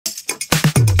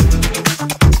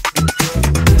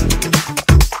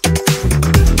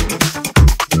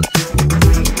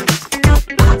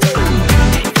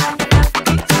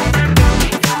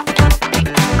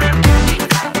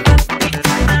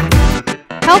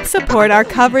Help support our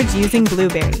coverage using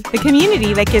Blueberry, the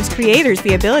community that gives creators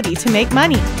the ability to make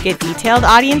money, get detailed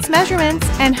audience measurements,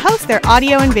 and host their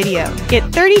audio and video. Get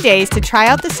 30 days to try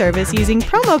out the service using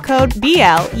promo code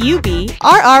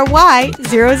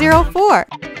BLUBRRY004.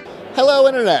 Hello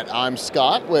Internet, I'm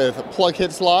Scott with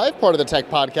PLUGHITZ Live, part of the Tech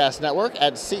Podcast Network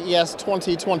at CES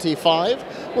 2025.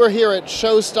 We're here at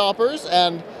Showstoppers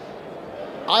and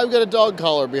I've got a dog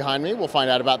collar behind me. We'll find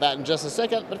out about that in just a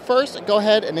second, but first go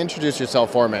ahead and introduce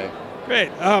yourself for me.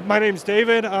 Great, my name's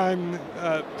David. I'm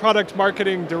Product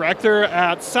Marketing Director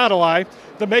at SATELLAI,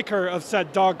 the maker of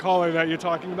said dog collar that you're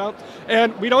talking about.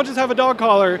 And we don't just have a dog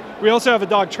collar, we also have a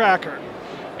dog tracker.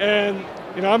 And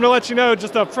I'm going to let you know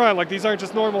just up front, like these aren't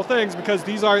just normal things because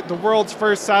these are the world's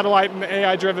first satellite and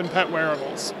AI-driven pet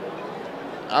wearables.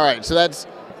 All right, so that's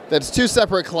two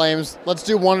separate claims. Let's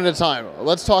do one at a time.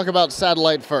 Let's talk about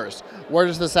satellite first. Where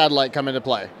does the satellite come into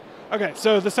play? Okay,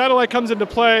 so the satellite comes into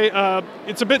play.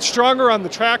 It's a bit stronger on the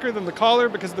tracker than the collar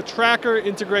because the tracker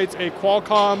integrates a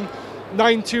Qualcomm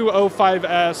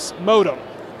 9205S modem,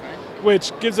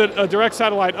 which gives it a direct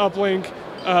satellite uplink.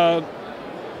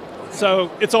 So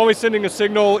it's always sending a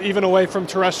signal even away from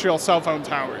terrestrial cell phone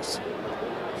towers.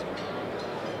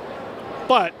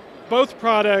 But both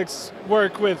products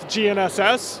work with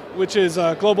GNSS, which is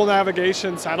a global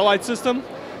navigation satellite system,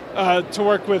 to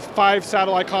work with 5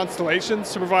 satellite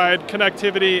constellations to provide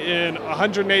connectivity in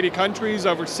 180 countries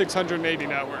over 680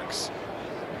 networks.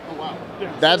 Oh wow!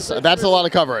 Yeah, that's a lot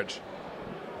of coverage.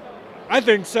 I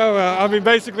think so. I mean,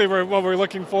 basically, what we're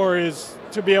looking for is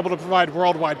to be able to provide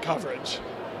worldwide coverage.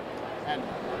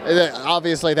 And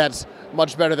obviously, that's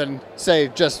much better than, say,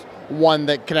 just one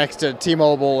that connects to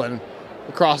T-Mobile and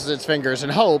crosses its fingers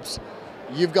and hopes.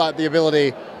 You've got the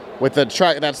ability with the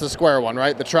that's the square one,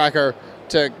 right? The tracker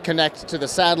to connect to the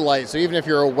satellite. So even if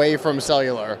you're away from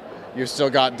cellular, you've still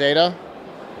got data?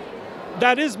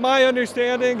 That is my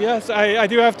understanding, yes. I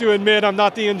do have to admit I'm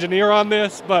not the engineer on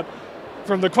this, but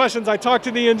from the questions I talked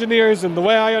to the engineers and the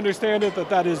way I understand it,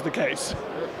 that is the case.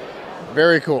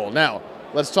 Very cool. Now,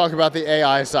 let's talk about the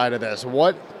AI side of this.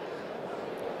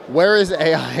 Where is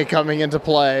AI coming into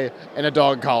play in a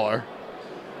dog collar?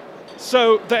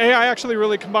 So the AI actually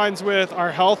really combines with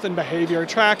our health and behavior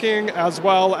tracking as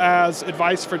well as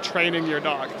advice for training your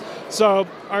dog. So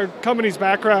our company's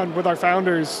background with our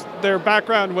founders, their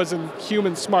background was in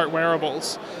human smart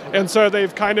wearables. And so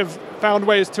they've kind of found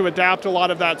ways to adapt a lot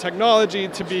of that technology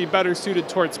to be better suited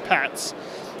towards pets.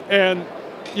 And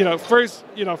first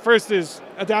is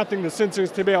adapting the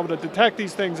sensors to be able to detect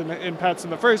these things in pets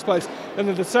in the first place. And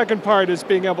then the second part is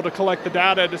being able to collect the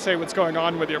data to say what's going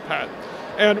on with your pet.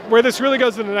 And where this really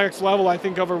goes to the next level, I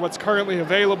think, over what's currently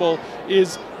available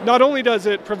is not only does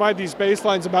it provide these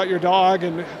baselines about your dog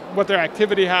and what their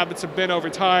activity habits have been over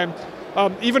time,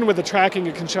 even with the tracking,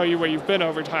 it can show you where you've been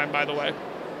over time, by the way.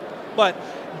 But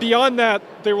beyond that,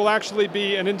 there will actually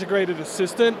be an integrated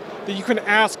assistant that you can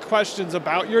ask questions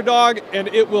about your dog and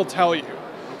it will tell you.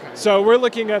 Okay. So we're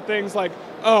looking at things like,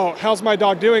 oh, how's my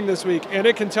dog doing this week? And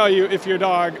it can tell you if your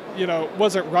dog,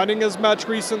 wasn't running as much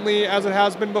recently as it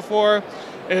has been before,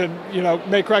 and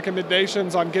make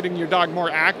recommendations on getting your dog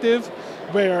more active.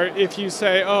 Where if you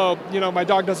say, oh, my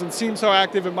dog doesn't seem so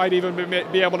active, it might even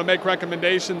be able to make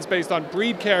recommendations based on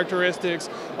breed characteristics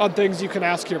on things you can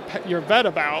ask your vet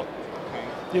about.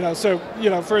 So,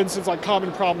 for instance, like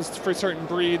common problems for certain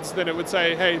breeds, then it would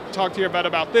say, hey, talk to your vet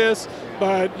about this,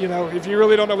 but, if you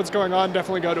really don't know what's going on,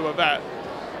 definitely go to a vet.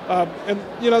 And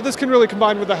this can really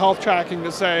combine with the health tracking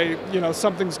to say,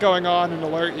 something's going on and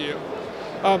alert you.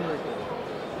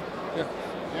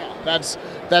 That's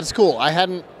cool. I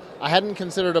hadn't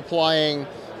considered applying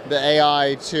the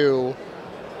AI to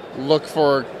look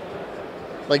for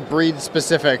like breed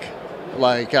specific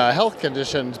health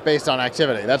conditions based on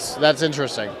activity. That's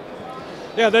interesting.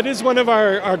 Yeah, that is one of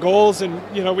our goals, and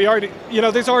we already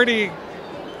there's already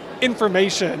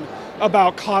information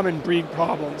about common breed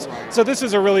problems. So this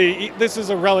is a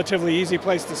relatively easy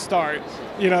place to start.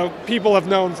 People have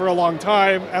known for a long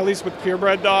time, at least with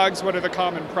purebred dogs, what are the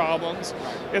common problems.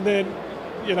 And then,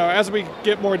 as we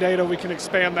get more data, we can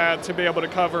expand that to be able to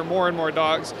cover more and more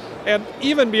dogs. And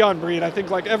even beyond breed, I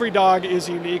think every dog is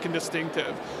unique and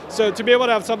distinctive. So to be able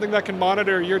to have something that can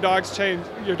monitor your dog's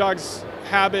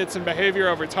habits and behavior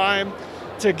over time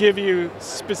to give you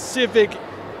specific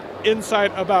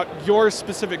insight about your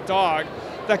specific dog,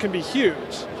 that can be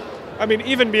huge. I mean,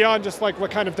 even beyond just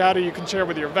what kind of data you can share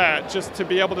with your vet, just to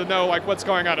be able to know what's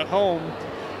going on at home,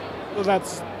 well,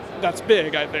 that's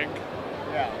big, I think.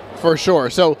 Yeah, for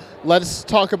sure. So let's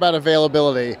talk about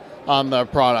availability on the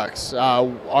products.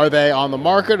 Are they on the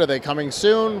market? Are they coming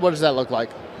soon? What does that look like?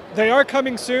 They are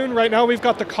coming soon. Right now we've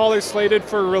got the collar slated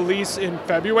for release in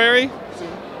February. Soon.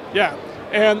 Yeah,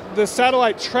 and the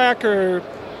satellite tracker,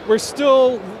 we're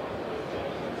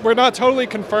not totally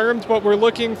confirmed, but we're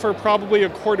looking for probably a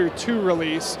Q2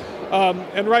 release.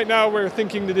 And right now we're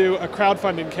thinking to do a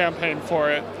crowdfunding campaign for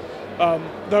it,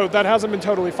 though that hasn't been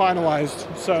totally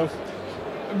finalized, so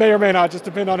it may or may not just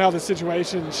depend on how the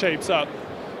situation shapes up.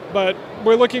 But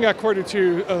we're looking at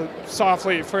Q2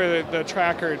 softly for the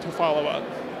tracker to follow up.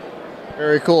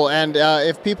 Very cool. And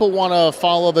if people want to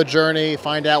follow the journey,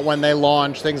 find out when they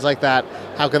launch, things like that,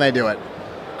 how can they do it?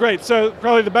 Great. So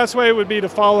probably the best way would be to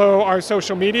follow our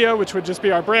social media, which would just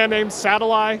be our brand name,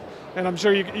 SATELLAI. And I'm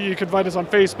sure you can find us on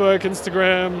Facebook,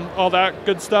 Instagram, all that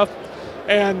good stuff.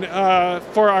 And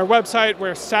for our website,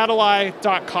 we're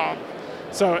SATELLAI.com.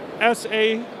 So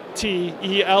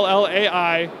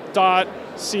SATELLAI.com.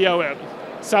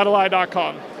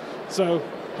 SATELLAI.com. So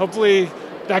hopefully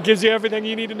that gives you everything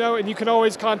you need to know. And you can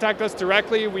always contact us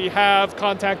directly. We have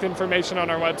contact information on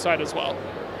our website as well.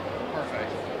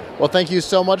 Perfect. Well, thank you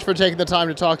so much for taking the time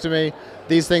to talk to me.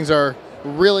 These things are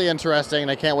really interesting,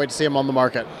 and I can't wait to see them on the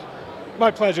market.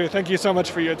 My pleasure. Thank you so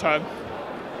much for your time.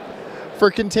 For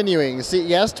continuing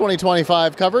CES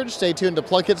 2025 coverage, stay tuned to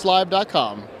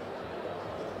PLUGHITZLive.com.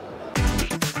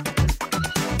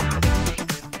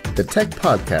 The Tech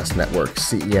Podcast Network's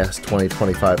CES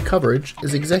 2025 coverage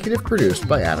is executive produced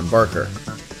by Adam Barker.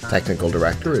 Technical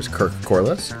director is Kirk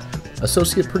Corliss.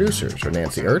 Associate producers are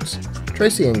Nancy Ertz,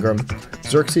 Tracy Ingram,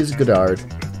 Xerxes Goddard,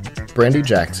 Brandy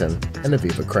Jackson, and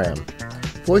Aviva Cram.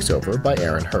 Voiceover by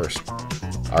Aaron Hurst.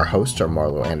 Our hosts are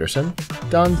Marlo Anderson,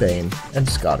 Don Bain, and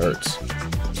Scott Ertz.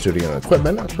 Studio and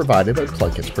equipment are provided by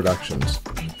PLUGHITZ Productions.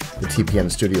 The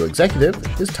TPN studio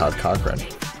executive is Todd Cochran.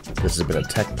 This has been a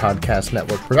Tech Podcast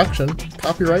Network production,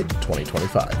 copyright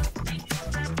 2025.